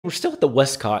We're still at the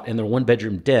Westcott in their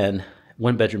one-bedroom den,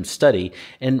 one-bedroom study,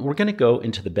 and we're going to go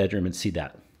into the bedroom and see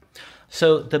that.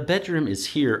 So the bedroom is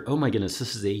here. Oh my goodness,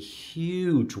 this is a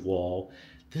huge wall.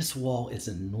 This wall is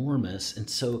enormous, and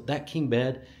so that king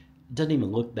bed doesn't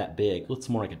even look that big. It looks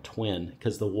more like a twin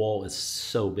because the wall is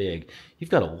so big.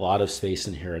 You've got a lot of space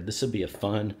in here. This would be a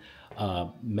fun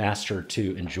master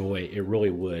to enjoy. It really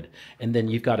would. And then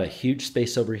you've got a huge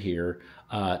space over here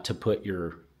to put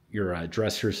your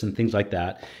dressers and things like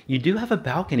that. You do have a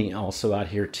balcony also out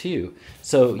here too.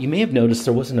 So you may have noticed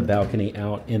there wasn't a balcony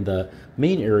out in the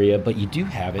main area, but you do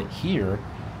have it here.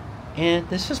 And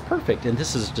this is perfect. And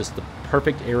this is just the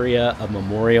perfect area of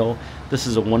memorial. This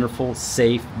is a wonderful,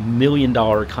 safe, $1 million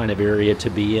kind of area to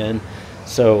be in.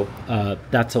 So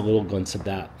that's a little glimpse of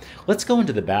that. Let's go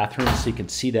into the bathroom so you can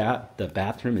see that. The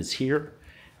bathroom is here.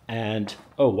 And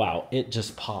oh wow, it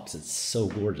just pops. It's so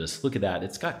gorgeous. Look at that.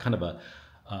 It's got kind of a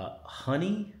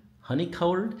honey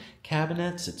colored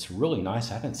cabinets. It's really nice.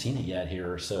 I haven't seen it yet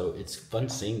here, so it's fun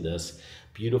seeing this.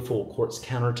 Beautiful quartz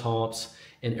countertops,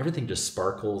 and everything just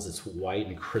sparkles. It's white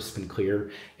and crisp and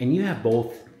clear. And you have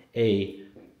both a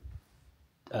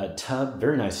tub,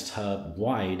 very nice tub,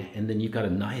 wide, and then you've got a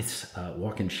nice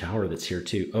walk-in shower that's here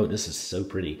too. Oh, this is so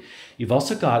pretty. You've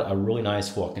also got a really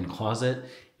nice walk-in closet.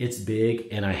 It's big,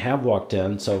 and I have walked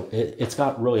in, so it's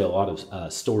got really a lot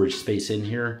of storage space in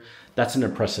here. That's an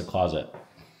impressive closet.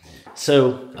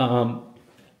 So,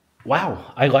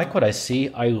 wow, I like what I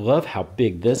see. I love how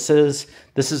big this is.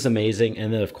 This is amazing.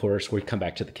 And then, of course, we come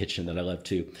back to the kitchen that I love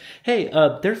too. Hey,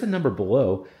 there's a number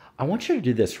below. I want you to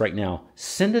do this right now.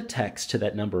 Send a text to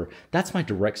that number. That's my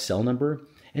direct cell number.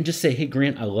 And just say, hey,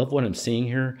 Grant, I love what I'm seeing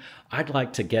here. I'd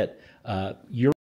like to get your